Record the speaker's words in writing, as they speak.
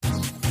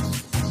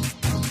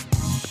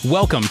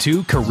Welcome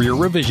to Career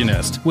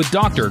Revisionist with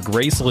Dr.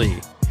 Grace Lee,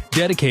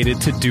 dedicated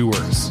to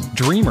doers,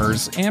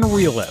 dreamers, and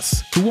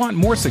realists who want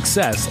more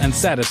success and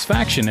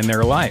satisfaction in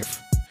their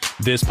life.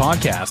 This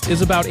podcast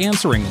is about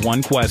answering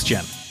one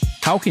question: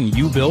 how can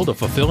you build a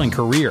fulfilling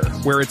career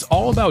where it's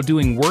all about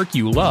doing work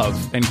you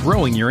love and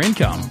growing your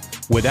income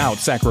without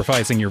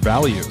sacrificing your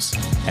values?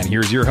 And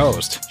here's your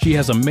host. She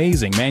has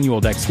amazing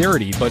manual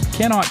dexterity but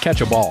cannot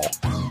catch a ball,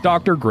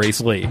 Dr.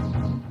 Grace Lee.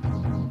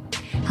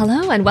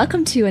 Hello and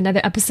welcome to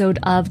another episode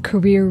of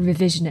Career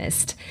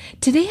Revisionist.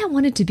 Today I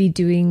wanted to be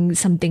doing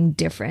something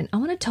different. I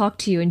want to talk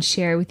to you and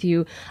share with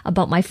you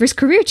about my first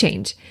career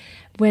change.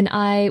 When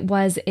I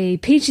was a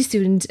PhD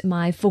student,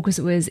 my focus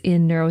was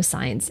in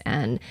neuroscience,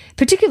 and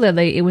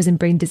particularly it was in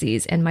brain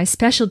disease, and my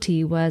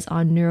specialty was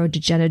on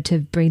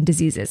neurodegenerative brain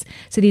diseases.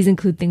 So these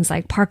include things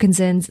like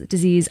Parkinson's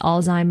disease,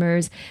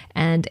 Alzheimer's,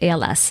 and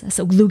ALS,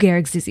 so Lou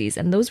Gehrig's disease.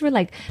 And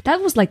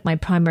that was my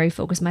primary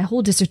focus. My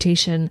whole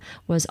dissertation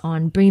was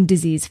on brain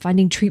disease,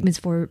 finding treatments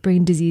for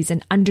brain disease,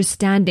 and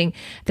understanding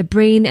the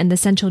brain and the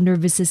central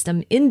nervous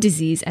system in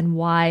disease and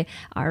why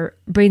our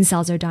brain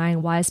cells are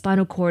dying, why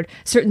spinal cord,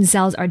 certain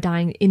cells are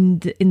dying in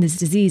this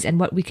disease, and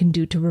what we can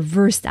do to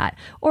reverse that,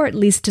 or at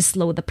least to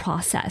slow the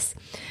process.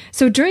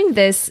 So during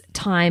this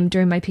time,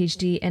 during my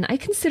PhD, and I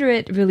consider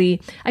it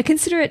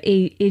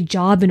a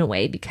job in a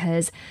way,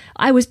 because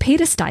I was paid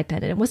a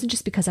stipend, and it wasn't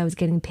just because I was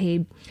getting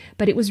paid,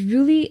 but it was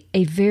really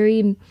a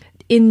very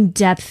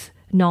in-depth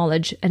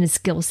knowledge and a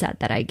skill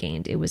set that I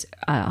gained. It was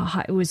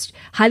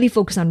highly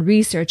focused on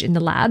research in the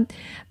lab,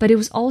 but it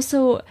was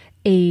also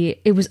a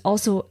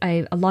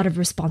lot of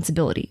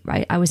responsibility,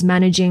 right? I was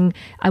managing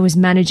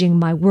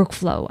my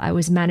workflow. I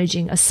was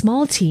managing a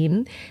small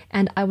team,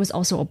 and I was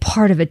also a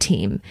part of a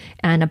team,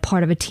 and a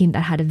part of a team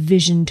that had a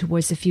vision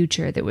towards the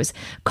future. There was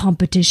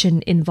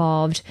competition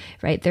involved,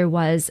 right? There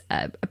was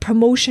a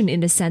promotion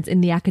in a sense,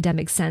 in the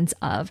academic sense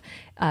of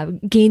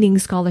gaining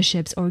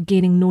scholarships or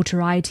gaining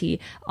notoriety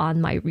on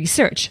my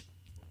research.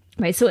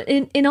 Right. So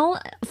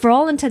for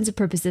all intents and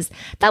purposes,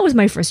 that was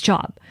my first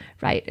job.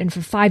 Right. And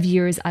for 5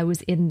 years, I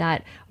was in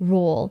that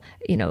role,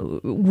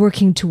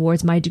 working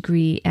towards my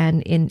degree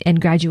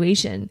and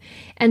graduation.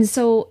 And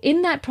so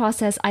in that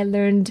process, I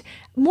learned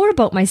more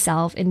about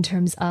myself in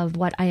terms of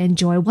what I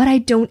enjoy, what I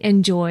don't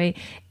enjoy,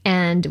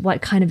 and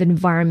what kind of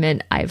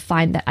environment I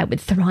find that I would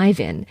thrive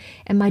in.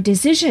 And my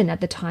decision at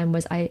the time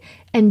was I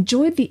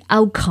enjoyed the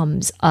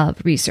outcomes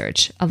of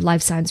research, of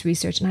life science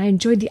research, and I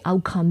enjoyed the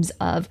outcomes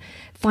of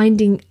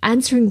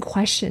answering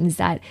questions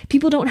that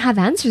people don't have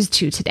answers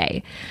to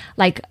today,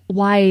 like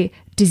why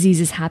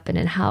diseases happen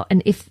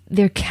and if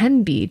there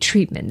can be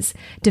treatments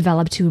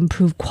developed to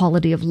improve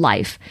quality of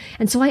life.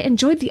 And so I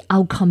enjoyed the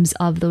outcomes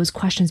of those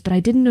questions, but I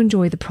didn't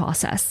enjoy the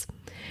process.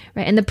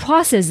 Right? And the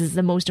process is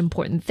the most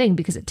important thing,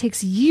 because it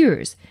takes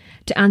years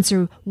to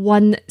answer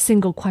one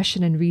single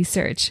question in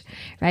research,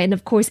 right? And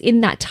of course, in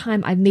that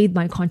time, I've made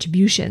my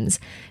contributions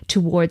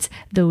towards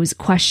those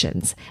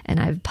questions, and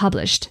I've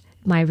published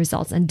my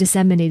results and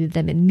disseminated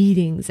them in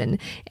meetings and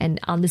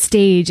on the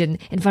stage and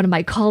in front of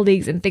my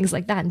colleagues and things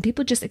like that. And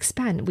people just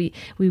expand. We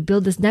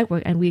build this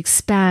network and we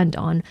expand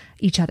on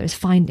each other's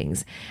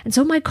findings. And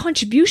so my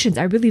contributions,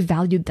 I really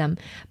valued them,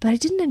 but I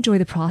didn't enjoy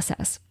the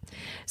process.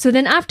 So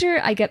then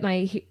after I get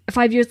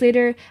 5 years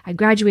later, I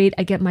graduate,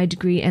 I get my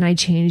degree, and I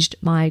changed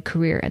my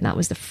career. And that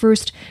was the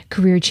first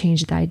career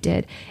change that I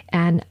did.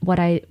 And what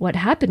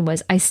happened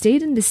was I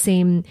stayed in the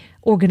same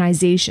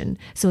organization.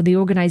 So the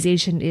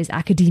organization is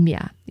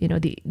academia,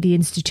 the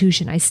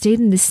institution. I stayed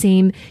in the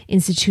same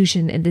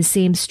institution and the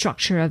same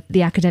structure of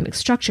the academic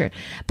structure,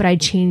 but I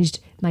changed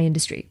my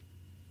industry.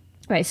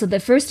 Right. So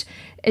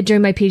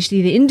during my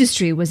PhD, the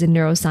industry was in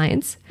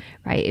neuroscience,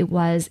 right? It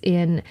was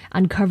in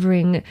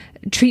uncovering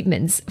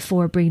treatments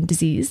for brain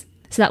disease.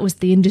 So that was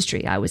the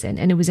industry I was in.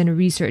 And it was in a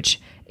research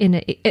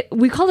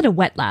we call it a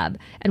wet lab.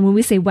 And when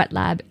we say wet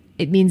lab,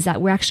 it means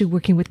that we're actually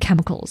working with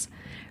chemicals,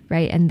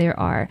 right? And there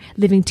are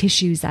living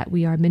tissues that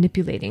we are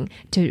manipulating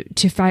to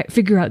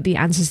figure out the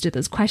answers to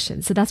those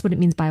questions. So that's what it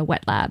means by a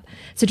wet lab.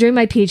 So during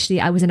my PhD,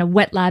 I was in a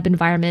wet lab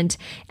environment,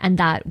 and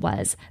that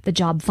was the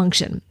job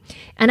function.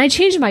 And I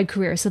changed my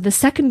career. So the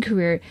second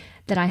career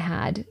that I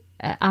had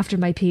after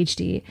my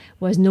PhD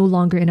was no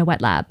longer in a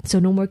wet lab. So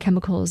no more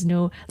chemicals,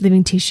 no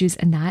living tissues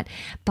and that,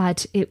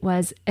 but it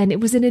was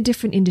in a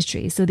different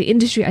industry. So the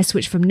industry, I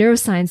switched from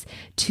neuroscience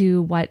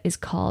to what is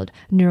called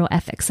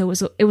neuroethics. So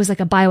it was like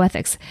a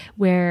bioethics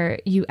where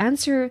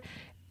there's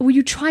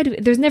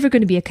never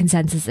going to be a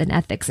consensus in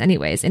ethics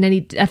anyways. In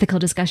any ethical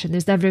discussion,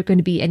 there's never going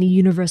to be any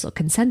universal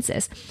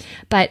consensus.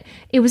 But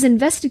it was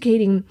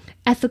investigating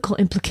ethical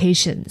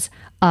implications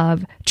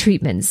of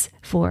treatments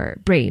for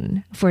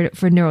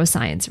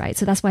neuroscience, right?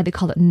 So that's why they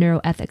call it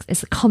neuroethics.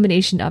 It's a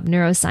combination of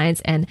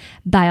neuroscience and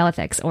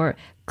bioethics, or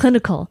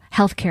clinical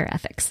healthcare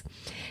ethics.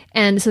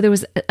 And so there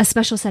was a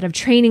special set of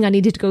training I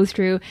needed to go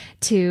through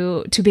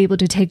to be able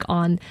to take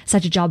on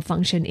such a job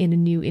function in a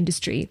new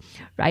industry,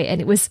 right?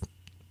 And it was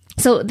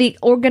So the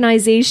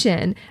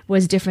organization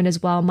was different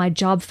as well. My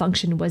job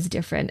function was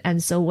different,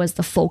 and so was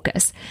the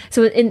focus.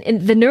 So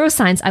in the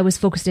neuroscience I was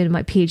focused in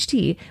my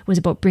PhD was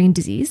about brain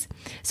disease.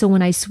 So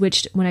when I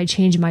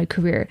changed my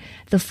career,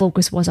 the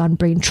focus was on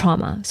brain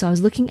trauma. So I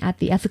was looking at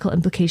the ethical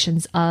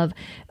implications of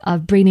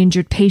brain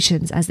injured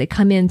patients as they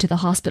come into the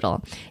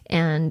hospital,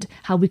 and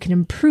how we can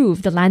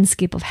improve the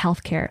landscape of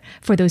healthcare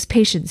for those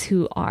patients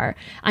who are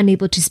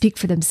unable to speak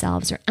for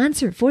themselves or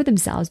answer for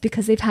themselves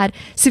because they've had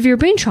severe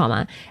brain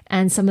trauma,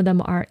 and some of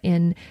them are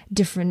in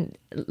different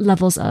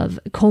levels of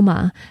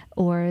coma,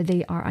 or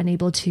they are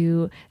unable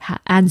to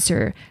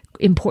answer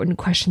important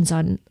questions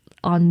on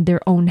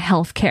their own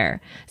health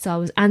care. So I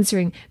was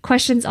answering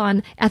questions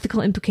on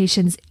ethical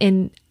implications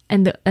and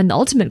the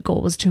ultimate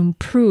goal was to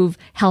improve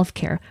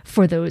healthcare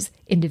for those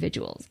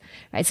individuals,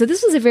 right? So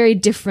this was a very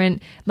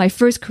different, my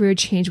first career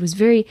change was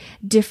very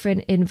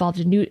different. It involved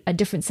a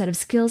different set of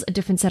skills, a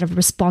different set of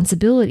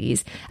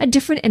responsibilities, a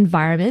different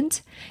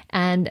environment,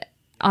 and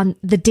on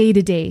the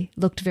day-to-day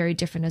looked very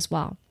different as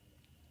well.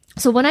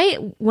 So when I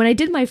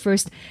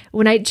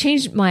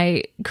changed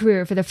my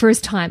career for the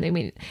first time,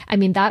 I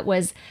mean that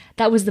was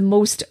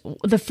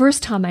the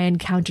first time I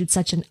encountered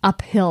such an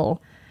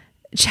uphill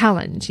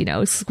challenge.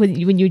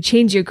 When you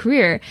change your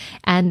career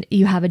and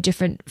you have a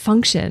different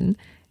function,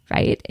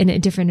 right, in a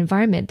different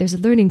environment, there's a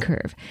learning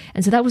curve,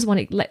 and so that was one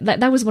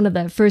of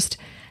the first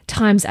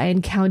times I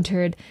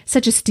encountered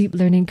such a steep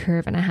learning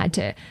curve, and I had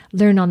to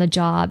learn on the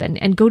job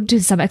and go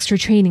to some extra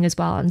training as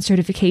well and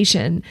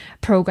certification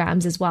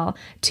programs as well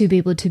to be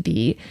able to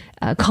be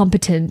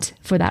competent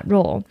for that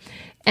role.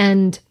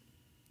 And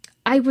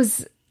I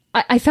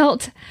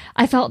felt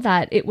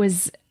that it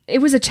was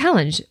a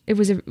challenge. It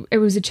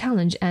was a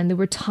challenge, and there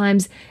were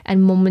times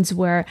and moments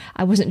where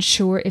I wasn't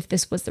sure if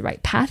this was the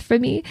right path for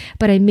me,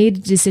 but I made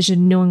a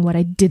decision knowing what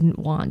I didn't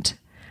want.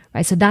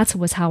 Right. So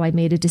was how I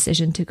made a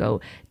decision to go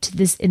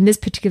in this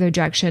particular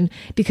direction,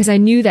 because I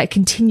knew that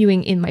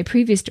continuing in my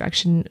previous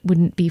direction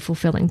wouldn't be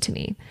fulfilling to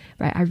me.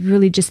 Right. I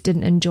really just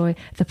didn't enjoy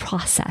the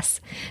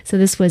process. So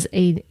this was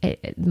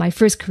my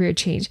first career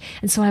change.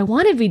 And so what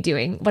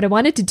I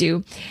wanted to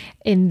do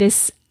in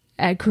this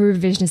Career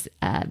Revisionist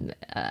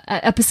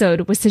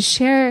episode was to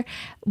share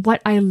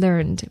what I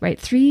learned, right?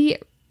 3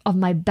 of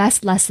my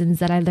best lessons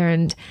that I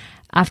learned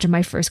after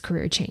my first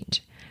career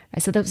change.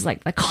 Right? So that was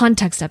like the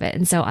context of it.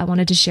 And so I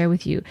wanted to share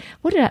with you,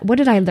 what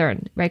did I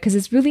learn, right? Because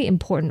it's really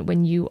important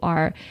when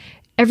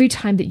every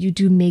time that you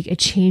do make a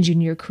change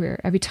in your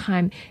career, every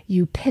time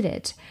you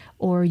pivot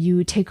or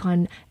you take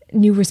on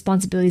new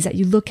responsibilities that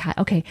you look at,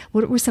 okay,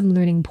 what were some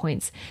learning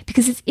points?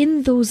 Because it's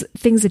in those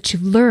things that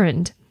you've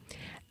learned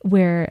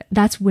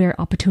that's where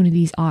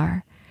opportunities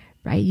are,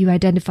 right? You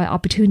identify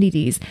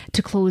opportunities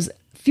to close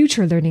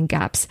future learning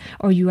gaps,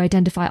 or you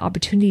identify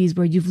opportunities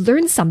where you've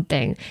learned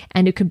something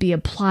and it could be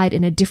applied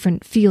in a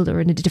different field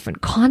or in a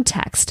different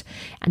context.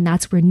 And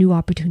that's where new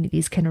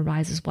opportunities can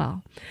arise as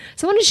well.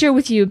 So I want to share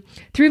with you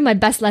 3 of my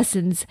best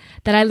lessons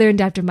that I learned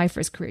after my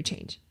first career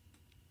change.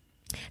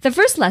 The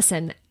first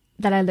lesson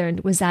that I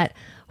learned was that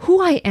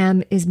who I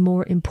am is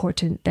more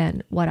important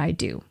than what I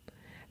do.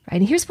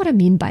 Right? And here's what I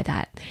mean by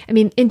that. I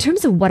mean, in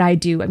terms of what I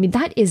do,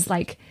 that is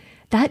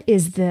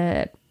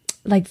the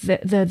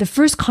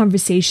first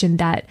conversation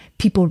that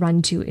people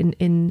run to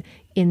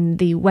in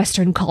the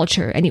Western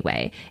culture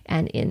anyway,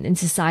 and in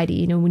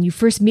society. When you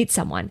first meet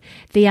someone,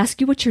 they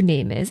ask you what your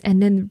name is,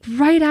 and then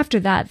right after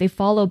that, they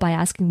follow by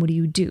asking, what do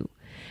you do?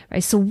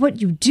 Right? So what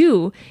you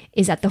do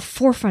is at the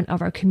forefront of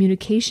our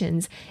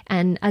communications.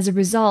 And as a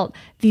result,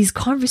 these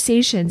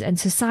conversations and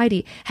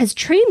society has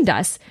trained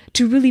us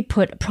to really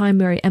put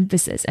primary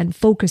emphasis and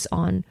focus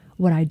on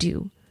what I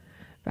do.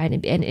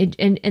 Right?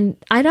 And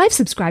I've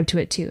subscribed to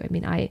it too.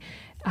 I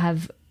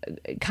have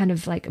kind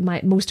of like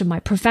most of my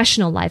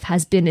professional life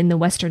has been in the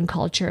Western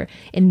culture,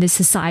 in this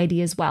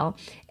society as well.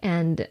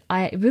 And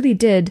I really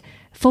did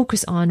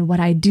focus on what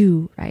I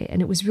do, right?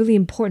 And it was really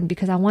important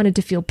because I wanted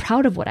to feel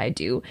proud of what I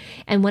do.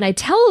 And when I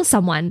tell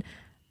someone,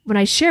 when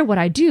I share what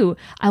I do,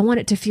 I want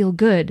it to feel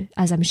good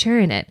as I'm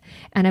sharing it.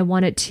 And I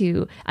want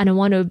to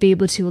be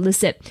able to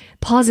elicit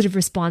positive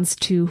response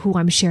to who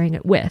I'm sharing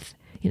it with.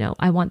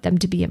 I want them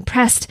to be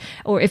impressed,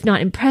 or if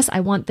not impressed, I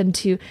want them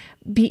to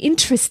be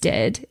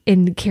interested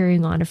in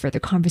carrying on a further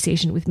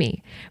conversation with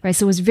me, right?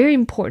 So it was very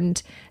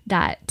important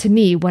that to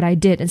me, what I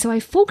did. And so I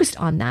focused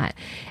on that.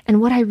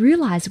 And what I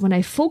realized when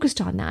I focused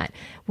on that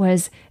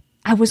was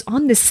I was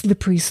on this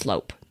slippery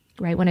slope,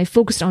 right? When I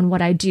focused on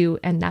what I do,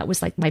 and that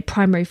was like my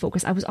primary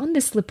focus, I was on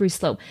this slippery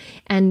slope.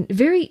 And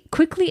very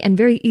quickly and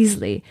very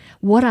easily,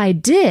 what I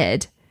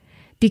did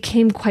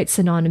became quite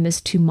synonymous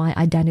to my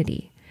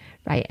identity.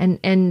 Right.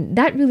 And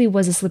that really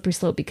was a slippery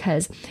slope,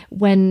 because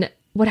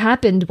what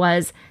happened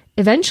was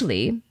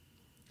eventually,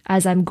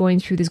 as I'm going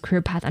through this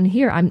career path, and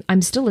here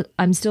I'm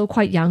still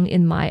quite young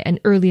and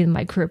early in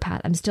my career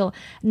path. I'm still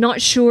not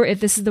sure if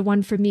this is the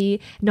one for me,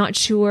 not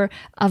sure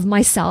of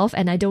myself.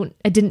 And I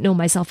didn't know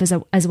myself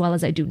as well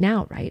as I do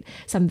now. Right.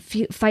 So I'm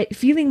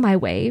feeling my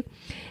way.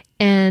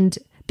 And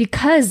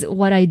because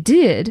what I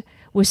did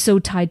was so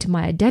tied to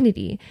my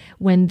identity,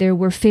 when there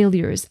were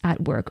failures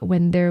at work,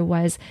 when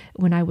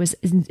I was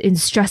in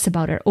stress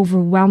about it,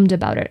 overwhelmed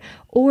about it,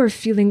 or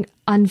feeling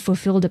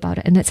unfulfilled about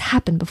it, and that's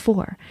happened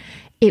before,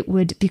 it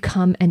would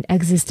become an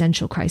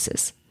existential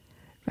crisis,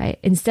 right?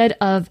 Instead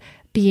of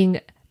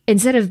being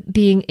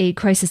a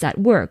crisis at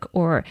work,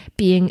 or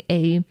being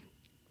a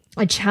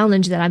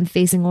challenge that I'm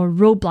facing, or a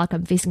roadblock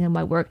I'm facing in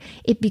my work,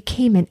 it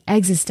became an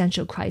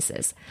existential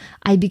crisis.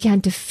 I began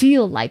to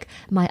feel like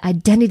my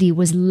identity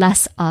was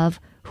less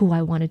of who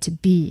I wanted to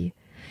be.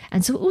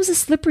 And so it was a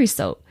slippery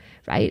slope,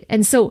 right?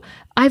 And so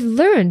I've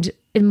learned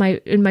in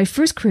my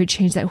first career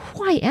change that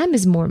who I am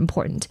is more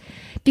important,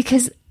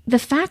 because the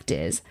fact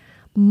is,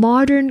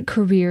 modern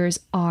careers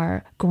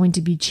are going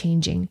to be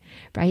changing,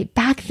 right?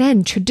 Back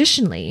then,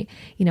 traditionally,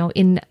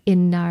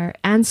 in our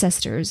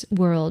ancestors'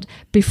 world,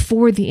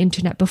 before the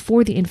internet,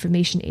 before the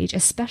information age,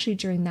 especially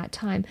during that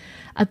time,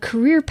 a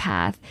career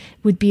path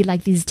would be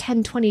like these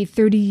 10, 20,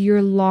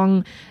 30-year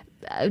long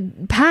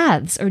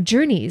paths or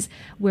journeys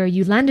where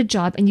you land a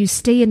job and you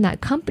stay in that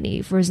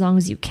company for as long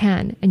as you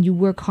can, and you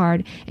work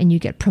hard and you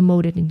get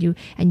promoted and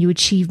you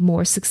achieve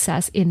more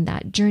success in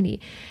that journey.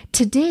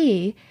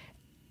 Today,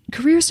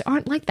 careers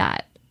aren't like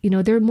that.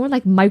 They're more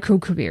like micro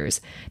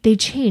careers. They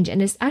change.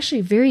 And it's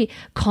actually very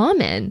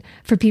common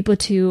for people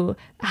to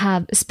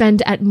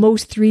spend at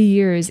most 3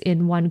 years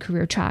in one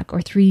career track,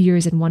 or 3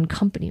 years in one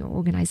company or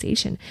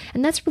organization.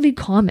 And that's really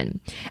common.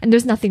 And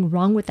there's nothing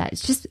wrong with that.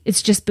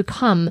 It's just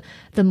become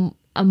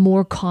a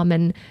more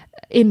common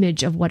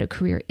image of what a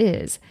career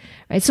is,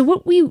 right? So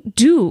what we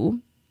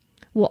do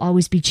will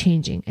always be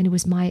changing. And it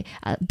was my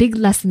big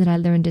lesson that I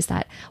learned, is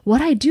that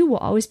what I do will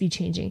always be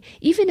changing.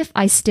 Even if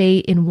I stay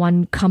in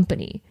one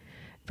company,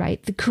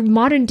 right? The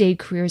modern day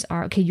careers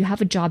are, okay, you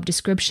have a job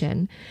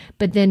description,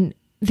 but then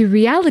the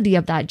reality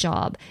of that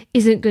job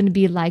isn't going to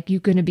be like you're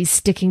going to be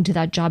sticking to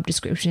that job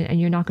description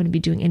and you're not going to be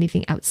doing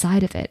anything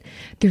outside of it.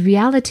 The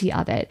reality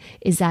of it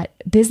is that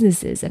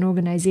businesses and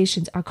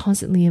organizations are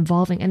constantly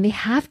evolving, and they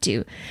have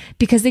to,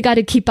 because they got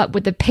to keep up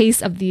with the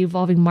pace of the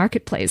evolving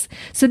marketplace.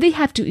 So they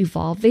have to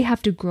evolve, they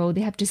have to grow,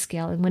 they have to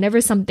scale. And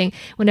whenever something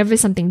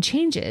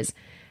changes,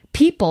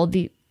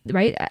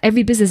 right?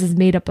 Every business is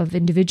made up of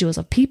individuals,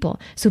 of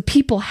people. So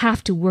people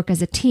have to work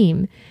as a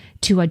team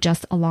to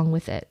adjust along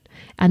with it.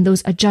 And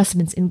those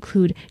adjustments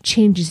include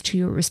changes to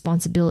your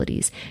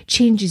responsibilities,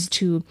 changes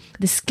to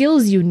the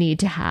skills you need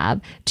to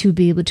have to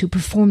be able to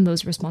perform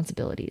those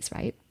responsibilities,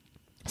 right?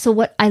 So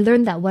what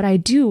I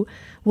do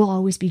will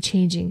always be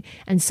changing.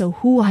 And so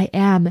who I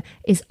am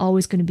is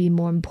always going to be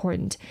more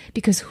important,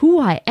 because who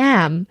I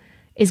am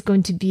is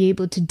going to be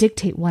able to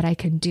dictate what I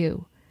can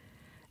do.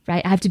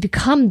 Right? I have to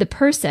become the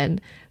person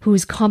who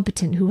is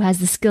competent, who has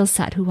the skill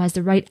set, who has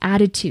the right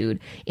attitude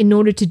in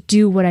order to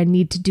do what I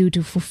need to do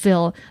to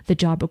fulfill the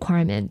job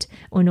requirement,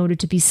 or in order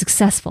to be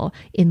successful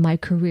in my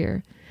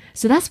career.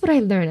 So that's what I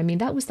learned. I mean,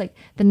 that was like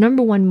the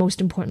number one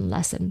most important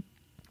lesson,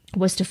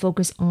 was to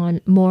focus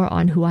more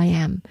on who I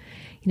am.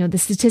 The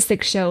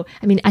statistics show,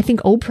 I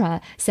think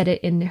Oprah said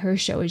it in her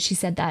show. She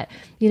said that,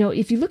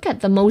 if you look at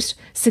the most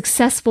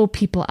successful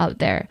people out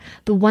there,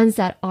 the ones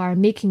that are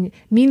making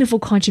meaningful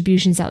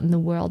contributions out in the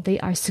world, they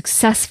are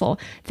successful.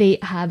 They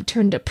have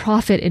turned a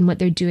profit in what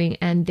they're doing,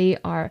 and they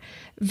are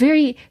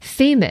very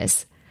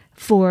famous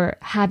for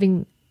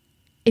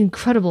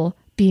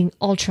being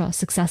ultra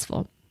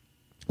successful.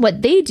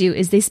 What they do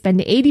is they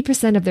spend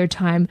 80% of their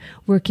time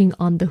working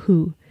on the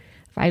who.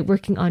 Right?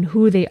 Working on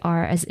who they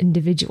are as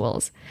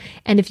individuals.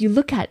 And if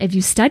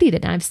you studied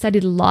it, and I've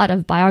studied a lot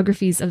of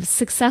biographies of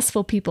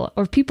successful people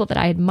or people that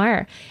I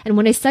admire. And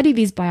when I study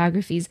these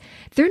biographies,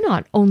 they're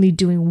not only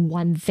doing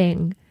one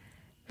thing,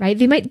 right?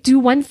 They might do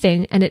one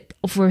thing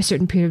for a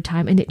certain period of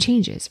time, and it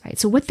changes, right?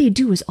 So what they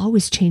do is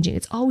always changing.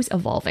 It's always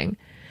evolving.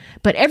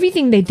 But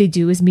everything that they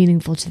do is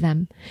meaningful to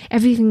them.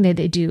 Everything that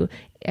they do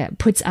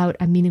puts out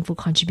a meaningful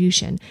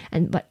contribution.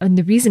 And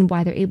the reason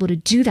why they're able to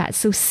do that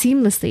so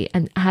seamlessly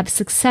and have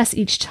success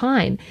each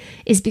time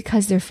is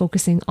because they're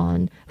focusing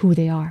on who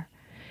they are,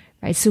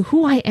 right? So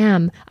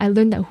I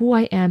learned that who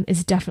I am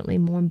is definitely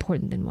more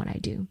important than what I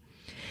do.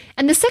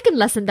 And the second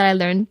lesson that I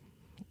learned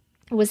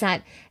was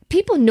that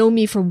people know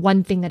me for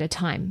one thing at a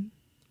time,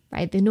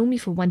 right? They know me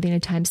for one thing at a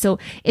time. So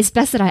it's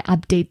best that I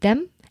update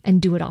them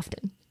and do it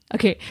often.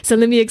 Okay, so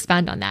let me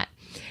expand on that.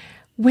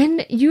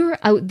 When you're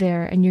out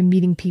there and you're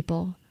meeting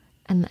people,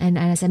 and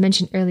as I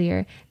mentioned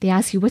earlier, they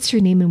ask you, what's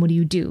your name and what do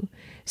you do?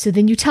 So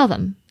then you tell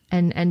them.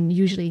 And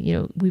usually,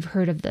 we've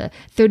heard of the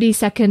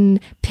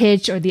 30-second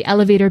pitch or the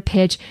elevator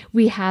pitch.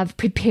 We have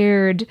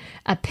prepared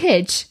a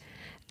pitch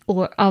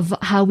of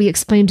how we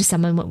explain to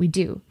someone what we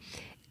do.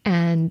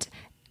 And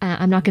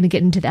I'm not going to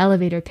get into the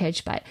elevator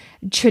pitch, but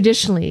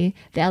traditionally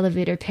the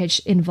elevator pitch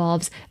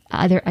involves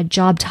either a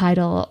job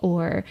title,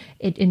 or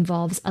it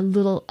involves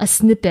a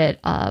snippet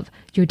of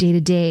your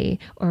day-to-day,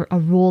 or a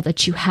role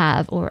that you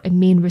have, or a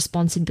main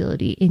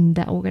responsibility in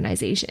the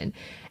organization.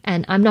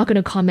 And I'm not going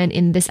to comment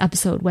in this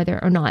episode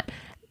whether or not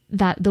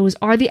that those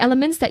are the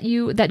elements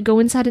that go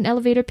inside an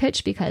elevator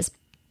pitch, because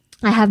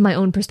I have my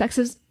own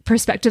perspectives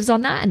perspectives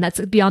on that, and that's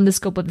beyond the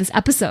scope of this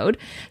episode.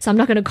 So I'm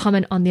not going to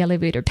comment on the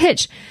elevator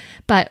pitch.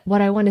 But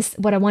what I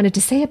wanted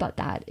to say about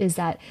that is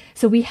that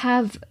so we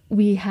have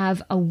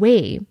a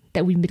way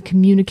that we've been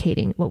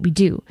communicating what we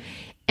do,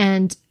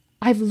 and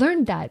I've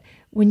learned that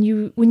when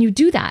you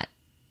do that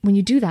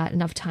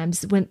enough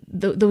times, when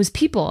those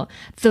people,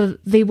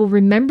 they will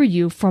remember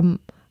you from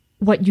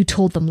what you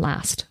told them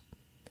last,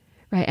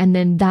 right? And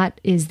then that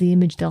is the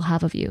image they'll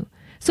have of you.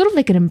 Sort of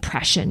like an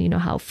impression, you know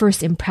how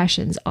first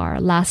impressions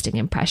are lasting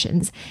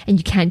impressions and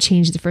you can't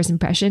change the first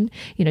impression.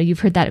 You know,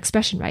 you've heard that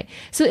expression, right?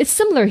 So it's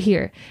similar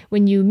here.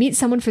 When you meet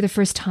someone for the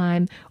first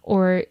time,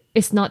 or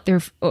it's not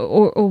their,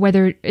 or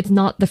whether it's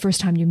not the first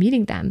time you're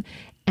meeting them,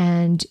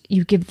 and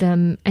you give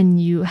them,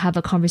 and you have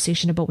a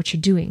conversation about what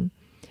you're doing,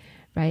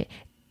 right?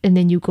 And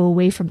then you go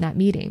away from that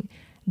meeting.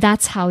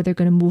 That's how they're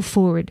going to move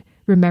forward,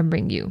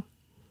 remembering you,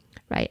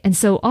 right? And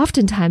so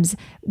oftentimes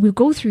we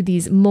go through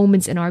these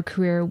moments in our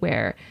career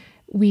where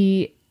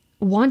we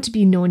want to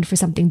be known for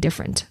something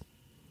different,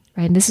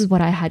 right? And this is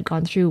what I had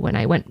gone through when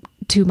I went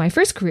to my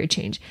first career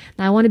change.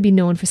 Now I want to be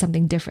known for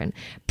something different.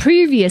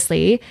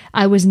 Previously,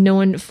 I was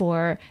known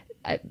for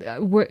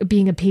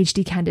being a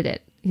PhD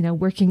candidate, you know,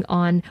 working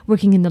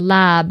in the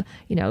lab,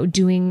 you know,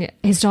 doing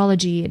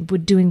histology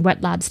and doing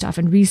wet lab stuff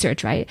and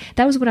research, right?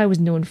 That was what I was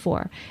known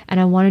for. And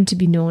I wanted to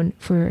be known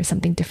for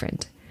something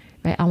different,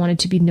 right? I wanted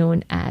to be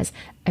known as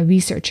a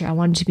researcher. I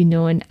wanted to be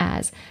known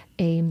as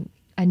a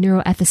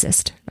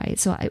neuroethicist, right?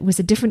 So it was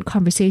a different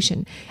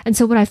conversation. And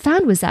so what I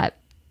found was that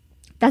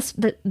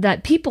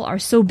that people are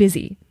so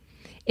busy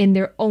in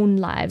their own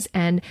lives,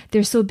 and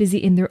they're so busy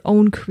in their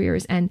own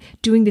careers and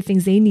doing the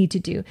things they need to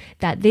do,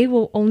 that they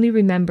will only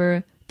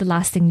remember the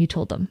last thing you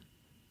told them,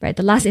 right?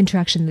 The last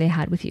interaction they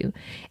had with you.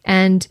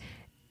 And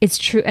it's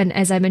true. And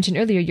as I mentioned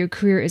earlier, your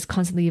career is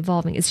constantly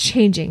evolving. It's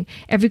changing.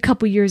 Every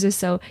couple years or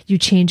so, you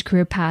change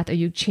career path, or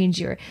you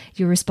change your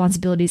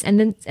responsibilities.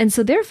 And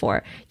so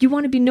therefore, you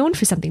want to be known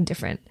for something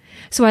different.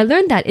 So I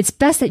learned that it's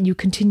best that you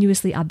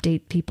continuously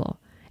update people,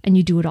 and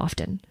you do it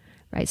often,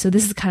 right? So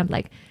this is kind of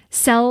like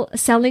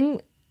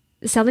selling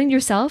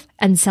yourself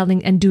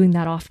and doing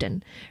that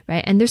often,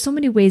 right? And there's so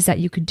many ways that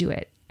you could do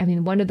it. I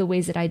mean, one of the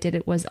ways that I did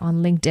it was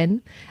on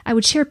LinkedIn. I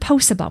would share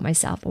posts about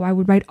myself, or I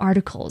would write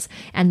articles,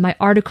 and my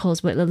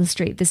articles would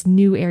illustrate this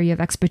new area of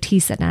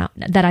expertise that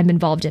I'm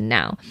involved in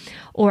now.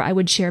 Or I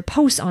would share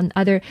posts on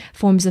other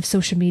forms of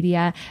social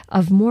media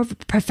of more of a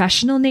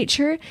professional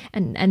nature,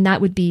 and that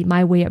would be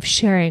my way of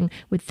sharing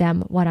with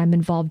them what I'm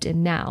involved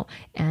in now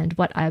and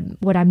what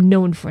I'm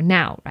known for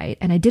now, right?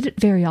 And I did it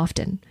very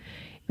often.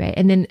 Right.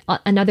 And then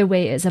another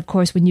way is, of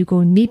course, when you go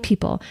and meet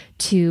people,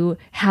 to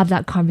have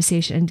that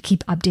conversation and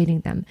keep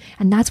updating them.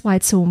 And that's why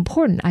it's so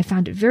important. I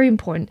found it very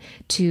important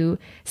to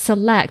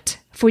select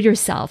for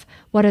yourself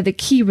what are the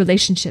key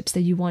relationships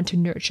that you want to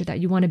nurture, that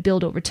you want to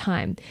build over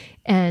time.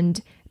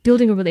 And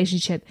building a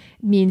relationship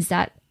means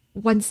that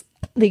once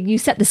you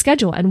set the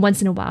schedule, and once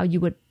in a while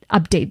you would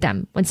update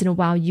them. Once in a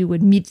while you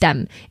would meet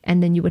them,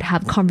 and then you would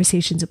have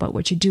conversations about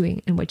what you're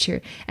doing and what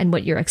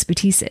your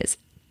expertise is.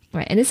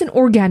 Right. And it's an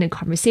organic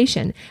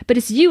conversation, but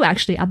it's you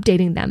actually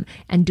updating them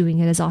and doing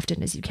it as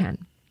often as you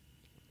can.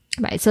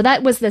 Right. So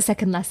that was the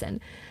second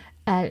lesson,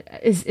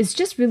 is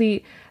just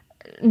really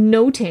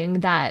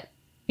noting that,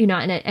 you know,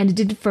 and I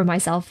did for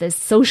myself this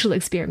social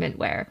experiment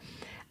where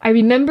I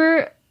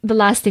remember the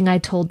last thing I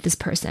told this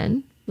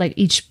person, like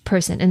each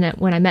person. And then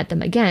when I met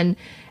them again,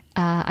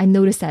 I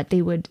noticed that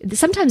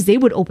sometimes they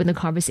would open the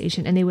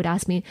conversation and they would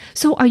ask me,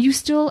 so are you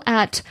still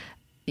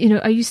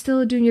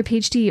doing your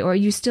PhD, or are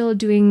you still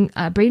doing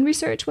brain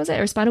research, was it?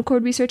 Or spinal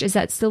cord research? Is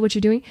that still what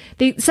you're doing?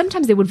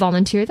 Sometimes they would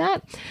volunteer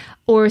that,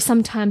 or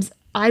sometimes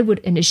I would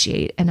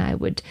initiate and I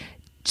would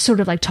sort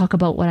of like talk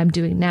about what I'm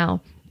doing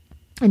now.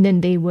 And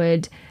then they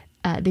would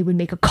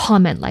make a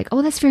comment like,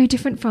 oh, that's very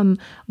different from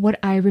what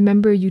I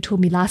remember you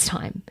told me last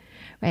time.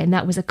 Right. And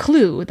that was a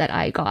clue that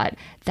I got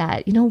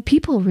that, you know,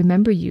 people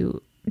remember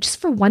you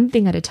just for one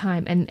thing at a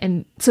time.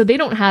 And so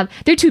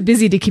they're too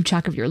busy to keep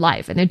track of your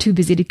life, and they're too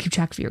busy to keep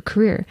track of your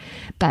career.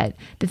 But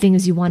the thing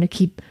is, you want to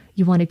keep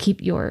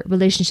your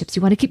relationships,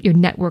 you want to keep your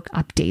network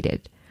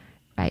updated,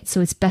 right?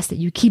 So it's best that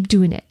you keep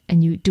doing it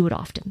and you do it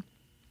often.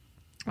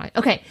 Right.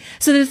 Okay.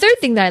 So the third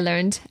thing that I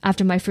learned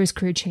after my first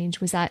career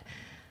change was that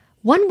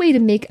one way to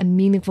make a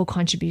meaningful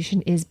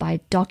contribution is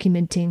by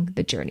documenting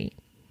the journey.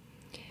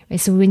 Right?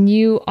 So when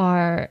you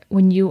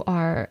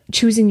are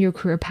choosing your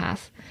career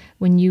path,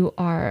 when you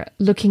are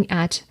looking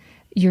at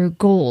your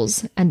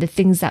goals and the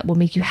things that will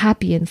make you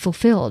happy and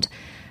fulfilled,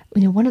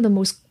 you know, one of the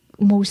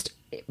most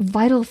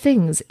vital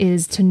things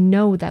is to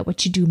know that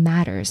what you do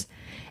matters,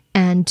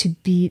 and to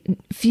be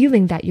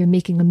feeling that you're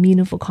making a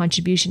meaningful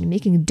contribution and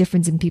making a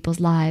difference in people's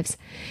lives.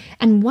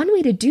 And one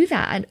way to do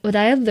that, what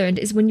I have learned,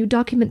 is when you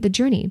document the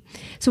journey.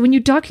 So when you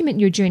document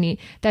your journey,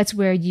 that's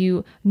where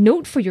you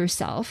note for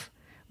yourself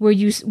where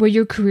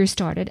your career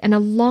started, and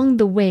along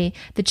the way,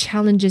 the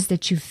challenges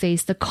that you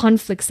faced, the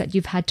conflicts that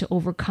you've had to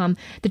overcome,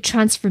 the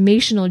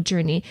transformational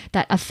journey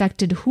that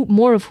affected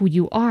more of who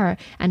you are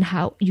and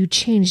how you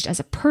changed as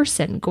a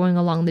person going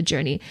along the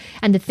journey,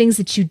 and the things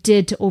that you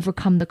did to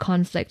overcome the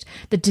conflict,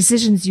 the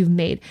decisions you've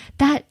made,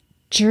 that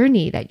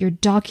journey that you're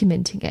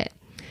documenting it.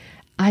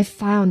 I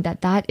found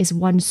that is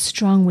one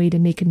strong way to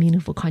make a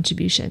meaningful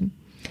contribution.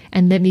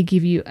 And let me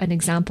give you an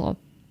example.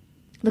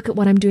 Look at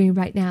what I'm doing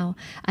right now.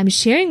 I'm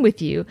sharing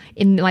with you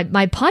in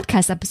my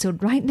podcast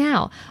episode right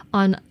now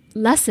on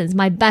lessons,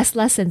 my best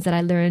lessons that I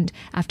learned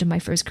after my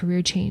first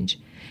career change.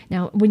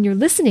 Now, when you're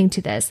listening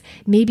to this,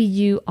 maybe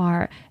you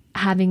are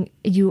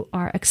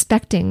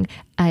expecting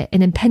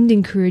an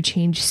impending career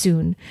change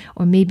soon,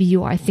 or maybe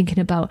you are thinking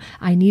about,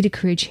 I need a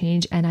career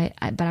change, and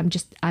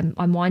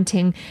I'm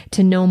wanting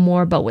to know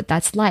more about what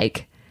that's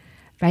like.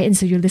 Right? And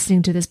so you're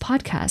listening to this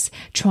podcast,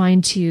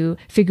 trying to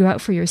figure out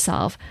for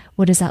yourself,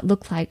 what does that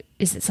look like?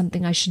 Is it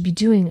something I should be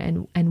doing?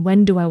 And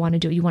when do I want to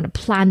do it? You want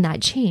to plan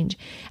that change.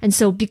 And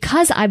so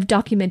because I've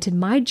documented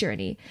my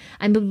journey,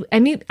 I'm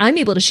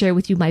able to share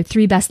with you my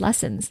 3 best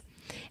lessons.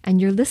 And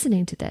you're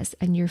listening to this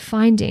and you're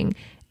finding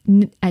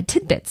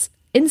tidbits,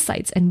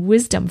 insights, and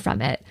wisdom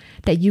from it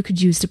that you could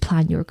use to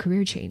plan your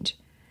career change.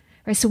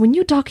 Right? So when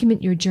you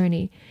document your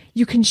journey,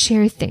 you can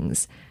share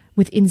things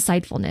with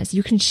insightfulness.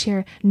 You can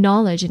share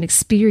knowledge and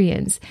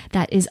experience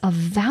that is of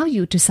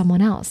value to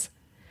someone else,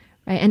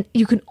 right? And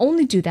you can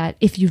only do that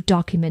if you've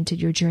documented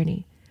your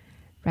journey,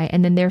 right?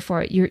 And then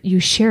therefore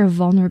you share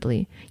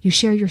vulnerably. You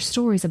share your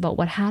stories about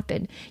what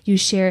happened. You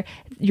share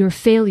your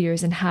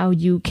failures and how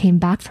you came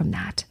back from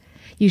that.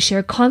 You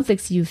share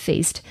conflicts you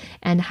faced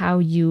and how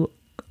you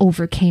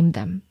overcame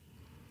them.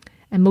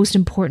 And most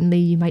importantly,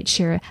 you might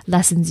share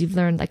lessons you've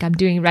learned, like I'm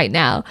doing right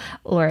now,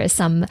 or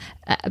some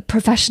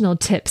professional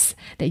tips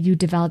that you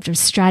developed or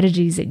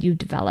strategies that you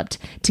developed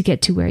to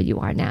get to where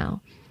you are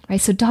now. Right?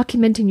 So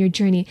documenting your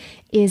journey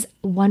is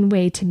one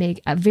way to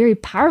make a very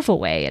powerful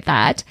way at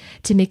that,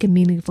 to make a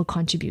meaningful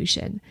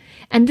contribution.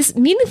 And this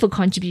meaningful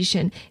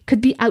contribution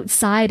could be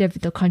outside of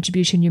the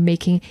contribution you're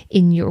making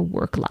in your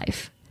work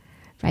life.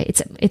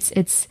 Right?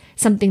 It's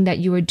something that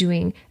you are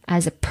doing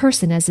as a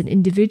person, as an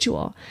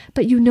individual,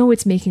 but you know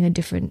it's making a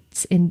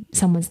difference in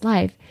someone's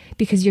life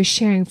because you're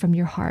sharing from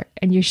your heart,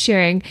 and you're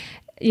sharing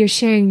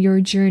your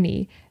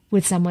journey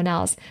with someone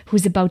else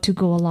who's about to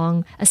go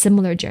along a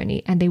similar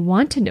journey, and they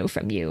want to know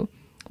from you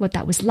what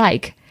that was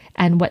like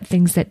and what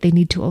things that they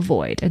need to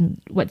avoid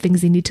and what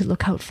things they need to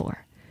look out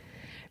for.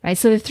 Right?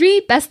 So the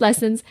 3 best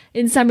lessons,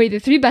 in summary, the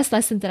 3 best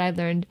lessons that I've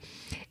learned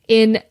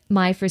in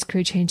my first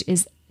career change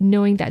is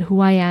knowing that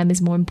who I am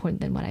is more important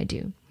than what I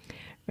do,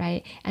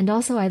 right? And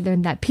also I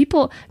learned that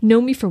people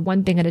know me for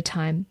one thing at a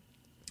time.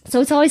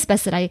 So it's always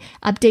best that I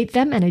update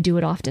them, and I do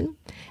it often.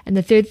 And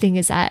the third thing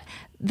is that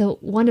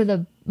one of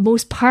the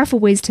most powerful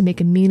ways to make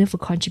a meaningful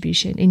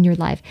contribution in your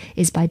life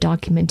is by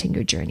documenting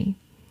your journey.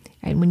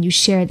 Right? When you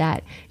share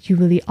that, you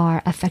really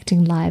are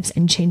affecting lives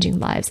and changing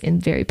lives in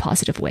very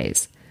positive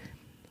ways.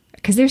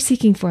 Because they're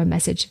seeking for a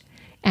message,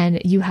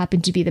 and you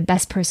happen to be the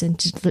best person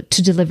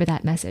to deliver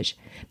that message.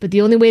 But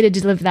the only way to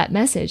deliver that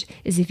message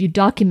is if you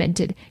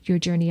documented your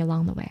journey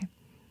along the way.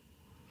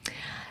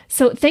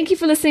 So thank you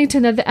for listening to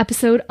another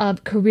episode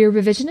of Career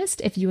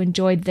Revisionist. If you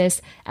enjoyed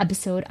this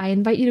episode, I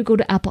invite you to go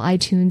to Apple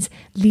iTunes,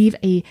 leave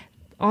a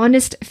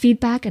honest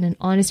feedback and an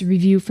honest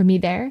review for me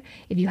there.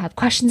 If you have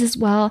questions as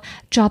well,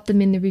 drop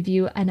them in the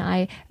review, and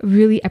I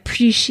really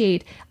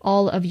appreciate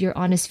all of your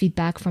honest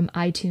feedback from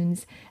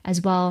iTunes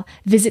as well.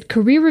 Visit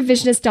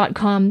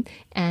careerrevisionist.com,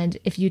 and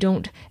if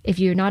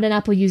you're not an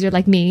Apple user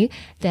like me,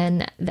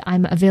 then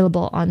I'm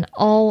available on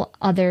all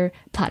other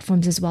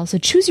platforms as well. So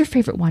choose your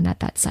favorite one at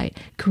that site,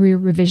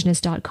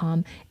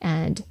 careerrevisionist.com,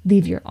 and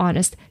leave your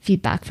honest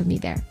feedback for me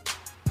there.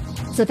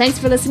 So thanks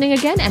for listening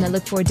again, and I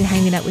look forward to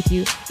hanging out with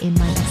you in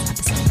my next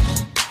episode.